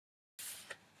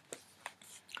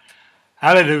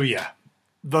Alleluia.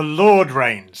 The Lord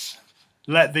reigns.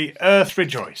 Let the earth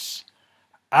rejoice.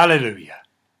 Alleluia.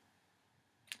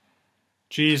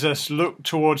 Jesus looked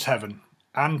towards heaven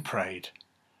and prayed,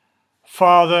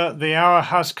 Father, the hour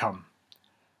has come.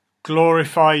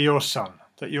 Glorify your Son,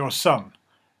 that your Son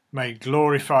may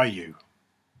glorify you.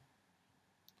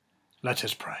 Let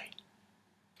us pray.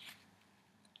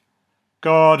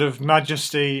 God of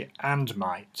majesty and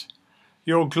might,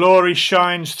 your glory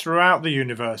shines throughout the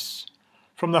universe,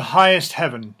 from the highest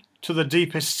heaven to the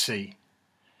deepest sea,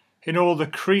 in all the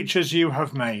creatures you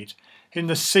have made, in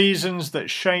the seasons that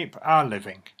shape our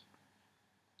living.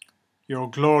 Your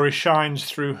glory shines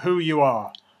through who you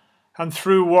are and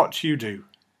through what you do.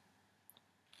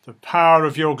 The power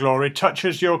of your glory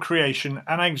touches your creation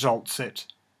and exalts it.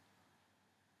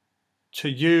 To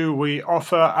you we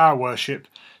offer our worship,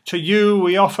 to you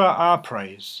we offer our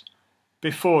praise.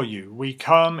 Before you we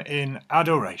come in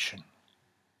adoration.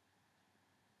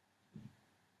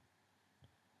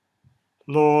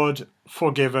 Lord,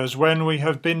 forgive us when we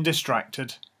have been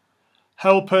distracted.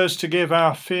 Help us to give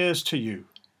our fears to you.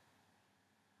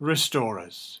 Restore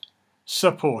us,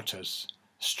 support us,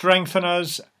 strengthen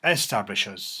us, establish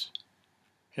us.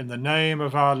 In the name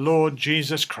of our Lord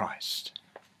Jesus Christ.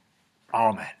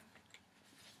 Amen.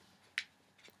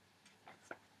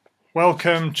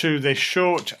 Welcome to this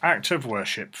short act of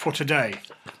worship for today,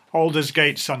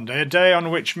 Aldersgate Sunday, a day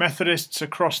on which Methodists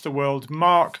across the world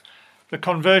mark the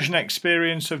conversion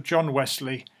experience of John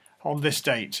Wesley on this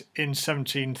date in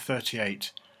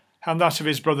 1738, and that of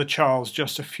his brother Charles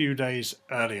just a few days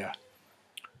earlier.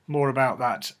 More about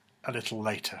that a little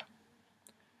later.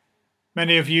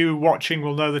 Many of you watching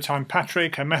will know that I'm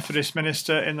Patrick, a Methodist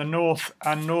minister in the north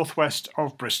and northwest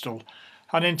of Bristol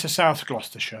and into South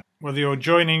Gloucestershire. Whether you're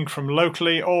joining from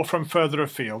locally or from further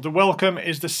afield, the welcome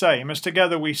is the same as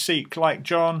together we seek, like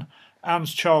John and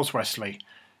Charles Wesley,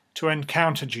 to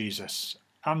encounter Jesus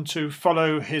and to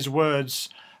follow his words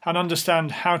and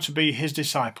understand how to be his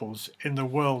disciples in the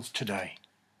world today.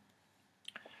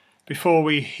 Before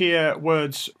we hear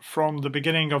words from the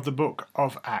beginning of the book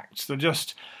of Acts, there are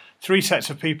just three sets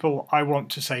of people I want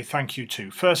to say thank you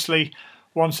to. Firstly,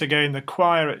 once again, the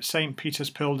choir at St. Peter's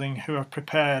Pilning who have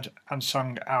prepared and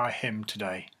sung our hymn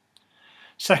today.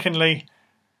 Secondly,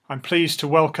 I'm pleased to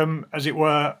welcome, as it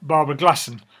were, Barbara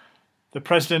Glasson, the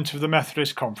President of the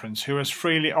Methodist Conference, who has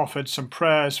freely offered some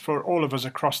prayers for all of us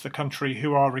across the country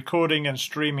who are recording and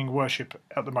streaming worship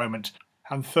at the moment.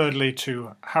 And thirdly,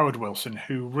 to Howard Wilson,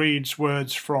 who reads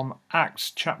words from Acts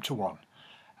chapter 1,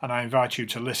 and I invite you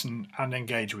to listen and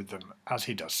engage with them as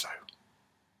he does so.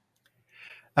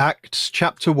 Acts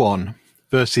chapter 1,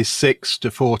 verses 6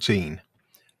 to 14.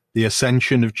 The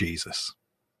Ascension of Jesus.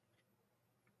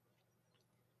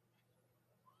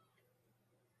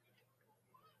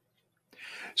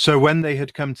 So when they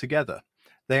had come together,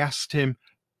 they asked him,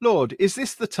 Lord, is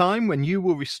this the time when you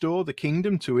will restore the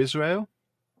kingdom to Israel?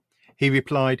 He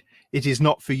replied, It is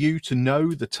not for you to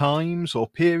know the times or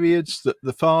periods that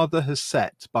the Father has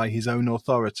set by his own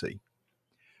authority.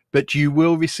 But you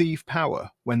will receive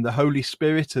power when the Holy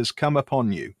Spirit has come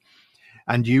upon you,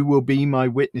 and you will be my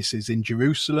witnesses in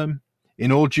Jerusalem,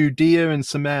 in all Judea and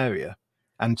Samaria,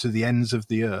 and to the ends of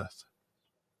the earth.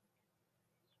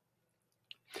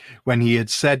 When he had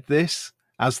said this,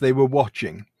 as they were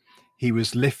watching, he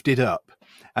was lifted up,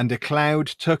 and a cloud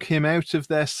took him out of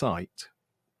their sight.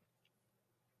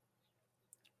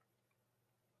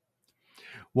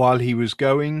 While he was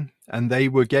going, and they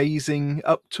were gazing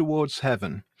up towards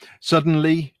heaven,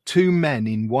 suddenly 2 men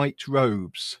in white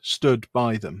robes stood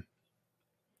by them.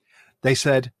 They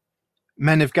said,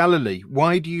 Men of Galilee,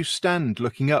 why do you stand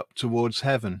looking up towards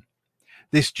heaven?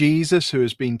 This Jesus who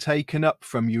has been taken up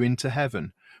from you into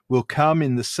heaven will come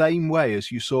in the same way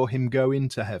as you saw him go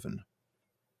into heaven.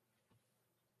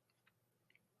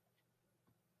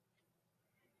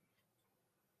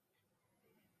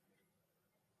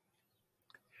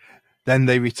 Then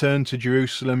they returned to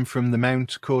Jerusalem from the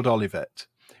mount called Olivet,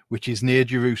 which is near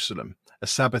Jerusalem, a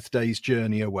Sabbath day's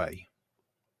journey away.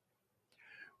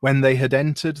 When they had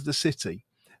entered the city,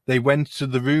 they went to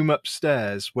the room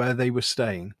upstairs where they were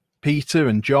staying, Peter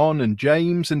and John and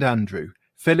James and Andrew,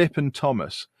 Philip and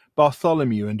Thomas,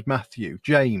 Bartholomew and Matthew,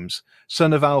 James,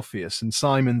 son of Alphaeus, and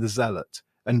Simon the Zealot,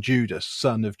 and Judas,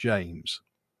 son of James.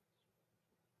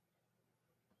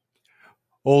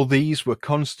 All these were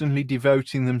constantly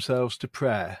devoting themselves to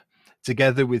prayer,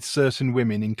 together with certain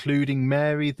women, including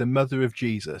Mary, the mother of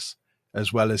Jesus,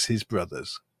 as well as his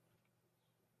brothers.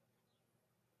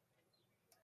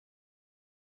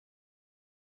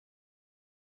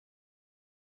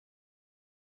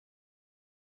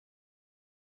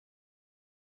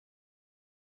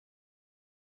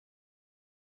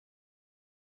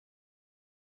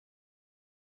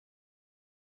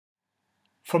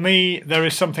 For me, there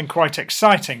is something quite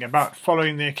exciting about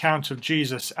following the account of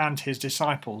Jesus and his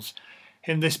disciples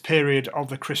in this period of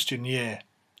the Christian year.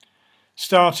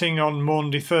 Starting on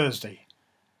Maundy Thursday,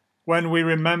 when we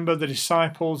remember the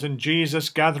disciples and Jesus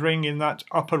gathering in that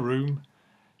upper room,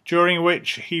 during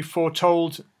which he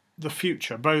foretold the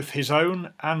future, both his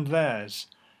own and theirs,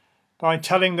 by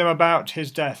telling them about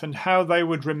his death and how they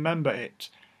would remember it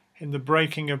in the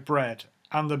breaking of bread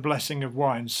and the blessing of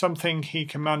wine, something he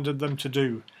commanded them to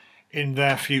do in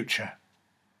their future.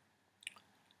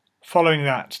 Following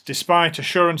that, despite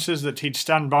assurances that he'd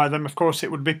stand by them, of course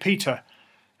it would be Peter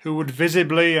who would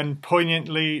visibly and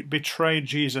poignantly betray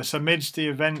Jesus amidst the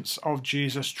events of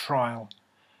Jesus' trial,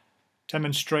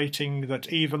 demonstrating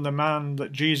that even the man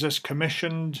that Jesus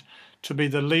commissioned to be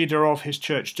the leader of his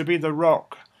church, to be the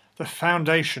rock, the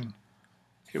foundation,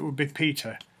 it would be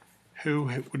Peter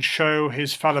who would show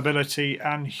his fallibility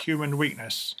and human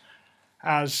weakness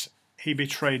as he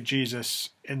betrayed Jesus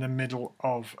in the middle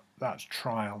of that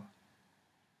trial.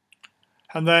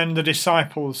 And then the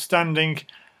disciples standing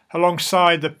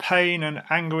alongside the pain and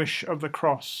anguish of the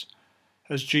cross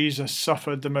as Jesus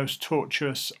suffered the most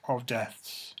tortuous of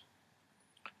deaths.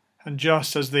 And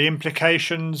just as the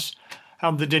implications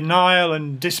and the denial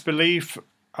and disbelief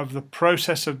of the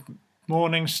process of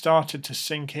mourning started to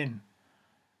sink in,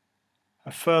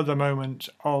 a further moment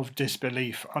of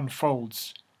disbelief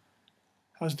unfolds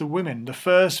as the women, the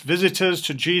first visitors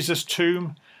to Jesus'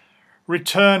 tomb,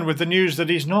 return with the news that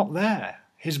he's not there.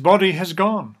 His body has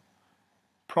gone,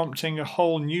 prompting a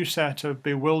whole new set of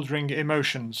bewildering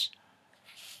emotions.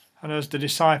 And as the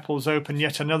disciples open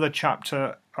yet another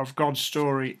chapter of God's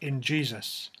story in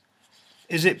Jesus,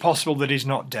 is it possible that he's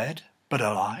not dead, but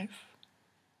alive?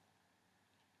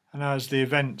 And as the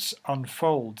events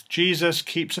unfold, Jesus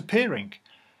keeps appearing,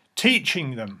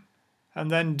 teaching them,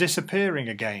 and then disappearing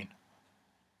again,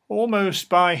 almost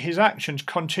by his actions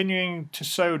continuing to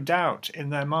sow doubt in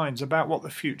their minds about what the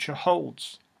future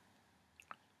holds.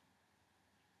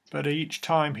 But each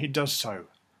time he does so,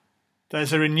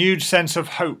 there's a renewed sense of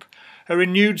hope, a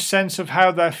renewed sense of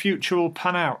how their future will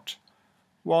pan out,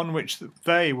 one which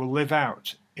they will live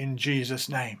out in Jesus'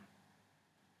 name.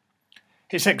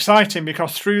 It's exciting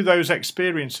because through those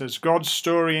experiences, God's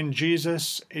story in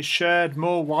Jesus is shared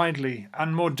more widely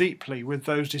and more deeply with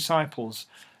those disciples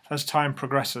as time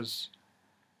progresses.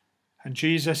 And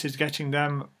Jesus is getting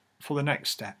them for the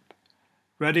next step,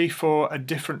 ready for a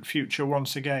different future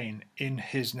once again in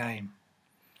his name.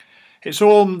 It's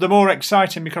all the more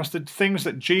exciting because the things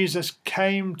that Jesus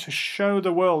came to show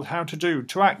the world how to do,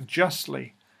 to act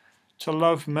justly, to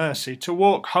love mercy, to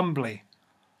walk humbly,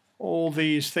 all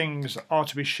these things are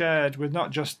to be shared with not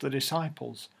just the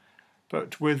disciples,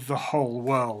 but with the whole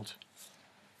world.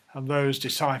 And those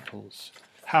disciples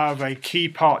have a key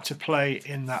part to play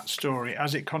in that story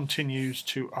as it continues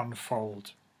to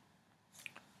unfold.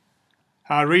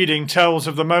 Our reading tells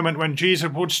of the moment when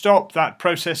Jesus would stop that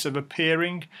process of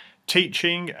appearing,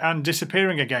 teaching, and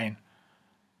disappearing again.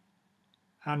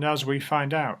 And as we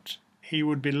find out, he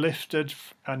would be lifted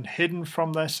and hidden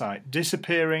from their sight,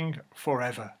 disappearing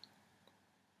forever.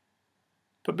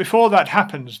 But before that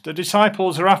happens, the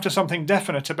disciples are after something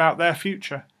definite about their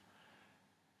future.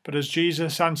 But as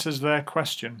Jesus answers their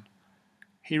question,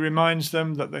 he reminds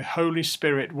them that the Holy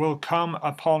Spirit will come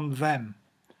upon them,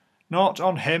 not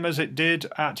on him as it did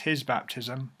at his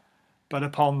baptism, but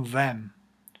upon them.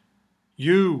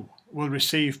 You will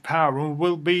receive power and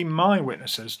will be my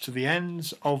witnesses to the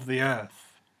ends of the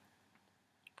earth.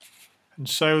 And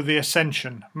so the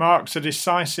Ascension marks a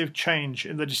decisive change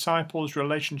in the disciples'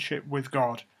 relationship with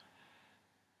God,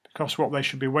 because what they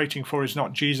should be waiting for is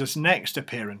not Jesus' next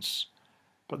appearance,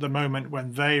 but the moment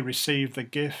when they receive the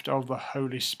gift of the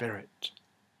Holy Spirit.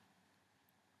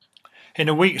 In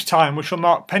a week's time we shall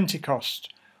mark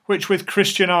Pentecost, which with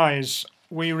Christian eyes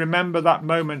we remember that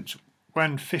moment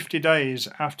when 50 days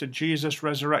after Jesus'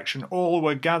 resurrection all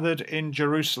were gathered in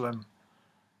Jerusalem,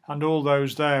 and all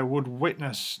those there would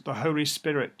witness the Holy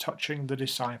Spirit touching the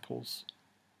disciples.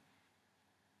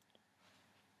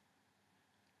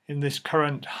 In this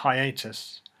current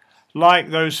hiatus, like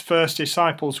those first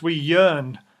disciples, we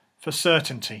yearn for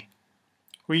certainty.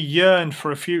 We yearn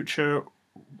for a future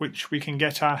which we can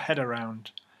get our head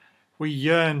around. We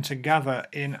yearn to gather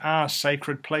in our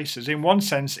sacred places, in one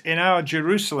sense, in our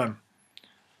Jerusalem.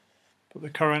 But the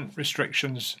current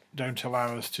restrictions don't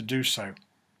allow us to do so.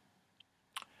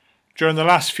 During the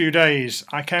last few days,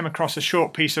 I came across a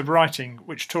short piece of writing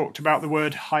which talked about the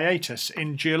word hiatus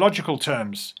in geological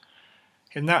terms.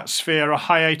 In that sphere, a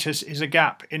hiatus is a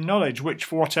gap in knowledge which,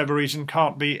 for whatever reason,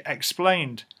 can't be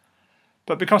explained.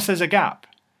 But because there's a gap,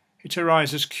 It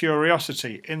arises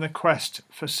curiosity in the quest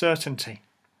for certainty.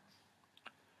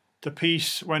 The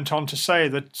piece went on to say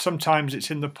that sometimes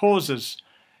it's in the pauses,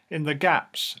 in the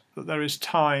gaps, that there is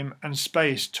time and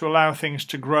space to allow things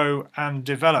to grow and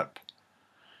develop.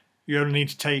 You only need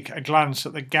to take a glance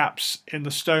at the gaps in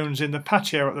the stones in the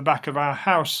patio at the back of our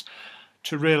house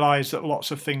to realise that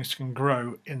lots of things can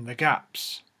grow in the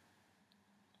gaps.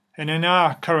 And in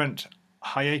our current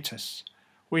hiatus,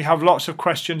 we have lots of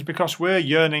questions because we're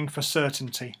yearning for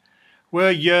certainty.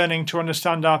 We're yearning to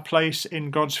understand our place in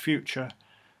God's future.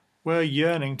 We're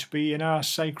yearning to be in our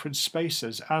sacred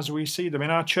spaces as we see them in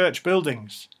our church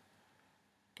buildings.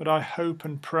 But I hope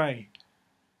and pray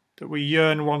that we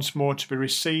yearn once more to be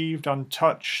received,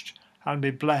 untouched, and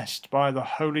be blessed by the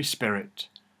Holy Spirit.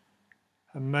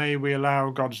 And may we allow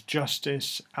God's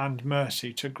justice and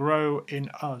mercy to grow in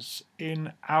us,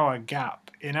 in our gap,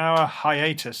 in our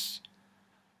hiatus,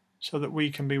 so that we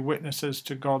can be witnesses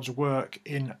to God's work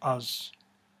in us,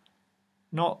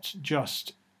 not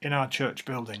just in our church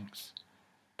buildings,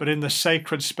 but in the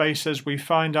sacred spaces we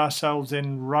find ourselves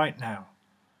in right now,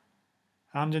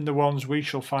 and in the ones we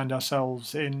shall find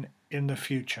ourselves in the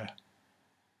future,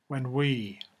 when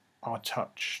we are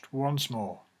touched once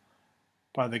more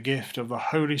by the gift of the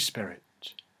Holy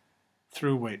Spirit,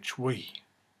 through which we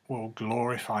will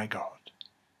glorify God.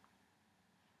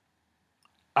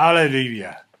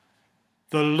 Alleluia!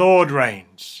 The Lord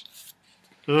reigns.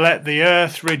 Let the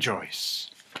earth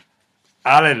rejoice.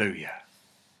 Alleluia.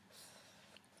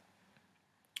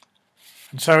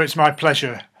 And so it's my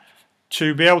pleasure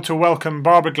to be able to welcome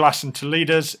Barbara Glasson to lead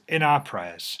us in our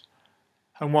prayers.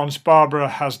 And once Barbara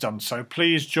has done so,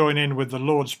 please join in with the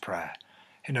Lord's Prayer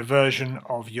in a version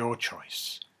of your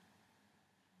choice.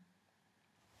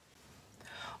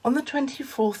 On the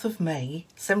 24th of May,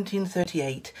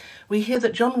 1738, we hear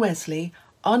that John Wesley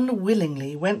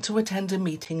unwillingly went to attend a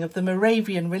meeting of the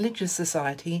Moravian Religious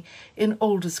Society in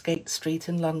Aldersgate Street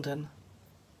in London.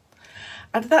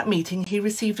 At that meeting he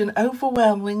received an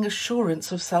overwhelming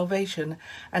assurance of salvation,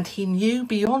 and he knew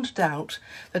beyond doubt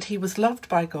that he was loved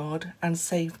by God and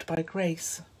saved by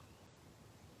grace.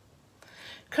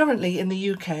 Currently in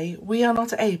the UK, we are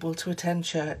not able to attend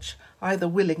church, either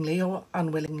willingly or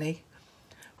unwillingly.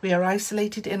 We are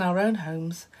isolated in our own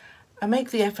homes and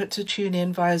make the effort to tune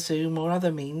in via Zoom or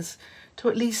other means to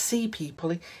at least see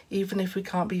people, even if we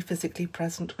can't be physically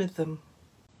present with them.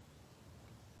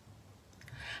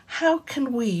 How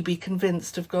can we be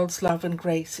convinced of God's love and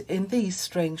grace in these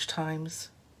strange times?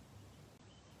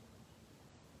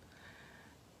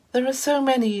 There are so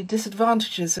many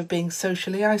disadvantages of being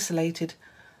socially isolated,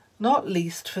 not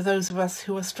least for those of us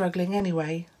who are struggling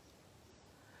anyway.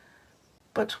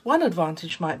 But one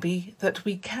advantage might be that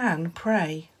we can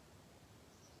pray.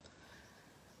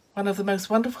 One of the most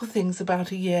wonderful things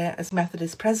about a year as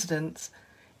Methodist presidents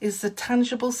is the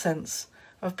tangible sense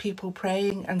of people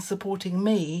praying and supporting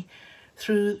me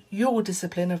through your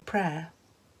discipline of prayer.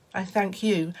 I thank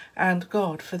you and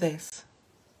God for this.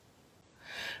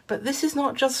 But this is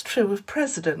not just true of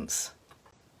presidents.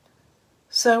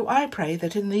 So I pray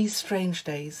that in these strange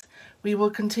days we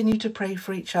will continue to pray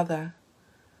for each other,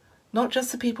 not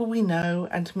just the people we know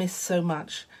and miss so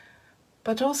much,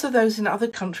 but also those in other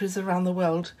countries around the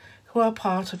world who are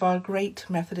part of our great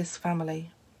Methodist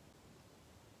family.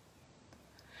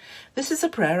 This is a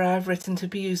prayer I have written to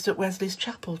be used at Wesley's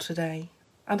chapel today,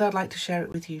 and I'd like to share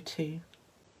it with you too.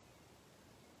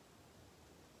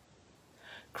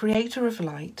 Creator of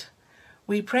light,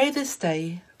 we pray this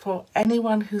day for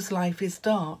anyone whose life is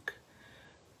dark,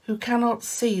 who cannot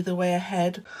see the way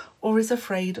ahead or is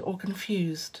afraid or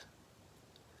confused.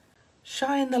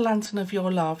 Shine the lantern of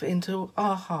your love into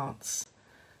our hearts,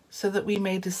 so that we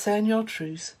may discern your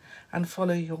truth and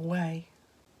follow your way.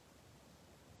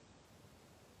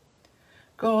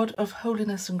 God of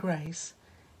holiness and grace,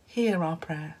 hear our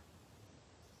prayer.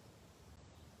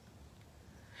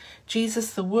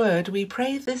 Jesus the Word, we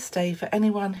pray this day for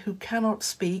anyone who cannot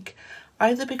speak,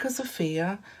 either because of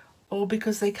fear or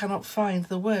because they cannot find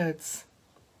the words.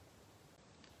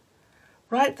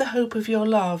 Write the hope of your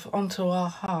love onto our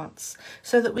hearts,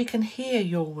 so that we can hear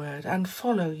your word and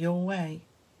follow your way.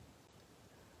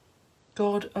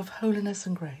 God of holiness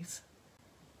and grace,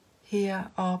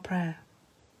 hear our prayer.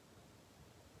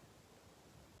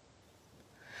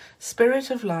 Spirit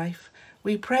of life,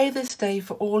 we pray this day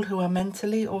for all who are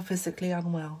mentally or physically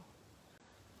unwell,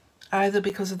 either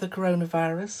because of the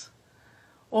coronavirus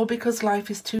or because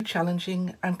life is too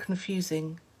challenging and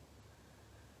confusing.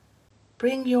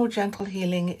 Bring your gentle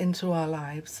healing into our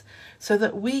lives so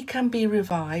that we can be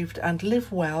revived and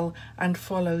live well and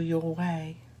follow your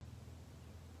way.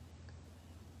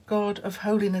 God of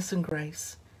holiness and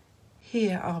grace,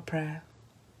 hear our prayer.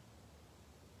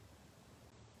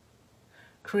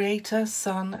 Creator,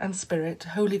 Son and Spirit,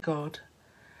 Holy God,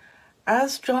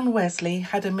 as John Wesley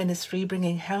had a ministry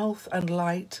bringing health and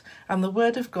light and the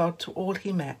word of God to all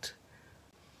he met,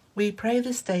 we pray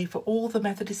this day for all the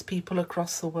Methodist people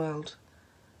across the world,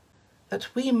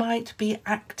 that we might be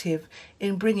active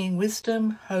in bringing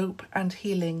wisdom, hope and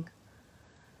healing,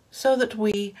 so that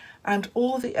we and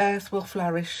all the earth will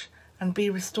flourish and be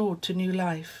restored to new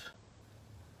life.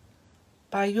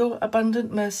 By your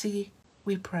abundant mercy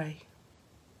we pray.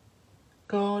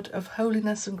 God of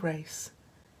holiness and grace,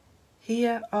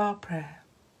 hear our prayer.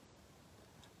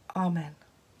 Amen.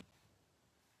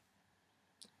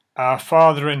 Our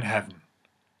Father in heaven,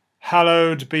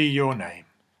 hallowed be your name.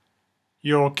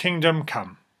 Your kingdom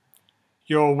come.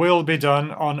 Your will be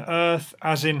done on earth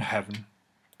as in heaven.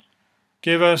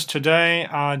 Give us today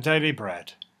our daily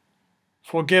bread.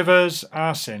 Forgive us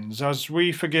our sins as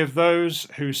we forgive those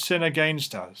who sin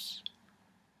against us.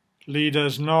 Lead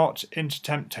us not into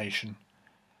temptation,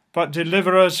 but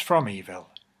deliver us from evil.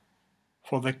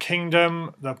 For the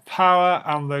kingdom, the power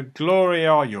and the glory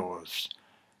are yours,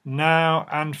 now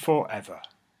and forever.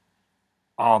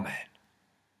 Amen.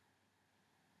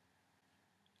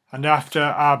 And after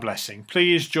our blessing,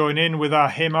 please join in with our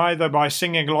hymn either by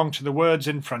singing along to the words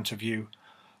in front of you,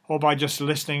 or by just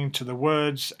listening to the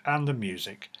words and the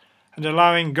music, and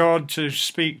allowing God to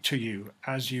speak to you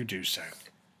as you do so.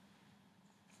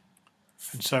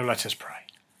 And so let us pray.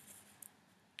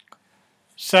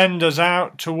 Send us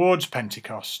out towards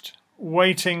Pentecost,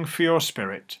 waiting for your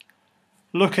Spirit,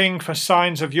 looking for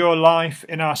signs of your life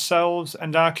in ourselves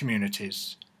and our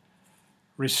communities.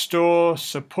 Restore,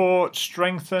 support,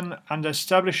 strengthen, and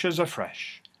establish us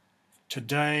afresh,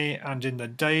 today and in the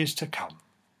days to come.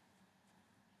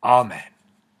 Amen.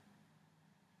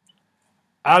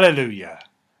 Alleluia.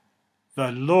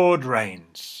 The Lord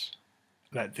reigns.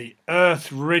 Let the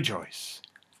earth rejoice.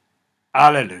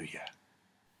 Alleluia.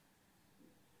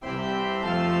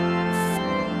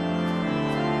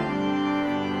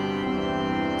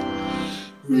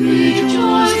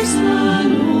 Rejoice, the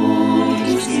Lord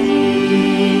is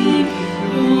King,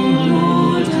 O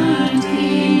Lord and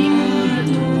King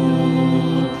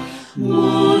adore.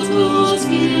 Mortals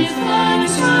give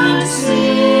thanks and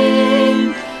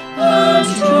sing, and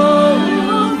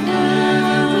triumph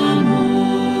evermore.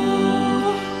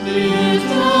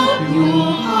 Lift up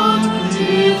your heart,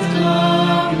 lift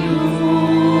up your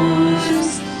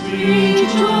voice.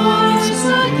 Rejoice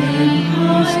again,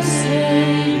 I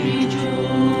say,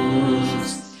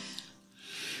 rejoice.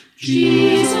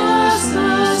 Jesus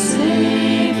the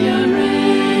Saviour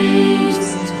reigns,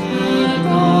 the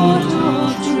God of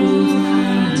truth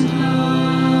and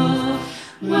love.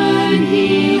 When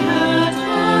he had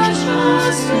purged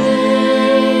our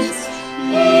sins,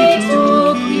 he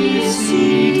took his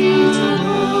seat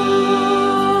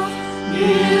above.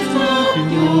 Lift up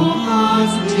your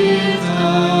hearts, lift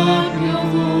up your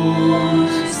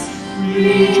voice.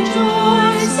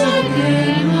 Rejoice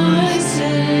again, I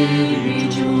say,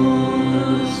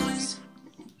 rejoice.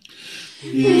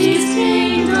 His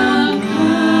kingdom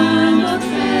cannot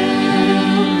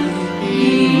fail.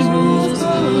 He rules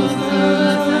both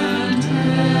earth and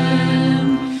heaven.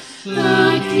 The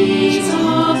keys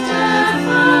of death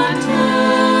and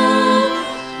hell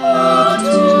are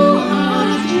to our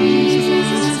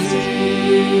Jesus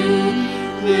give.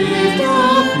 Lift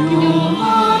up your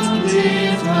heart,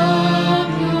 lift up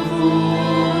your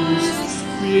voice.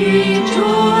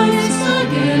 Rejoice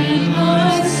again, I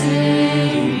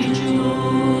say,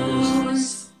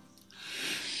 rejoice.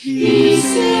 He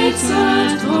sits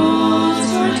at God's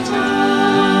right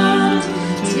hand,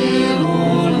 till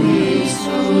all his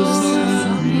hosts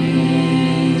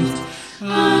submit,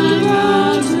 and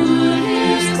bow to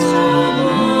his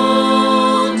command,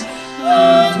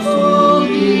 and fall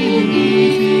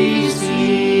beneath his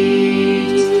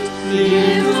feet.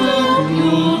 Lift up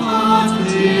your heart,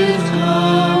 lift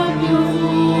up your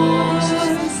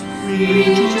voice.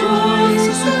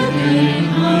 Rejoice again,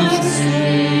 I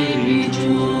say,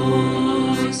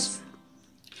 rejoice.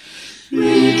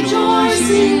 Rejoice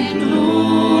in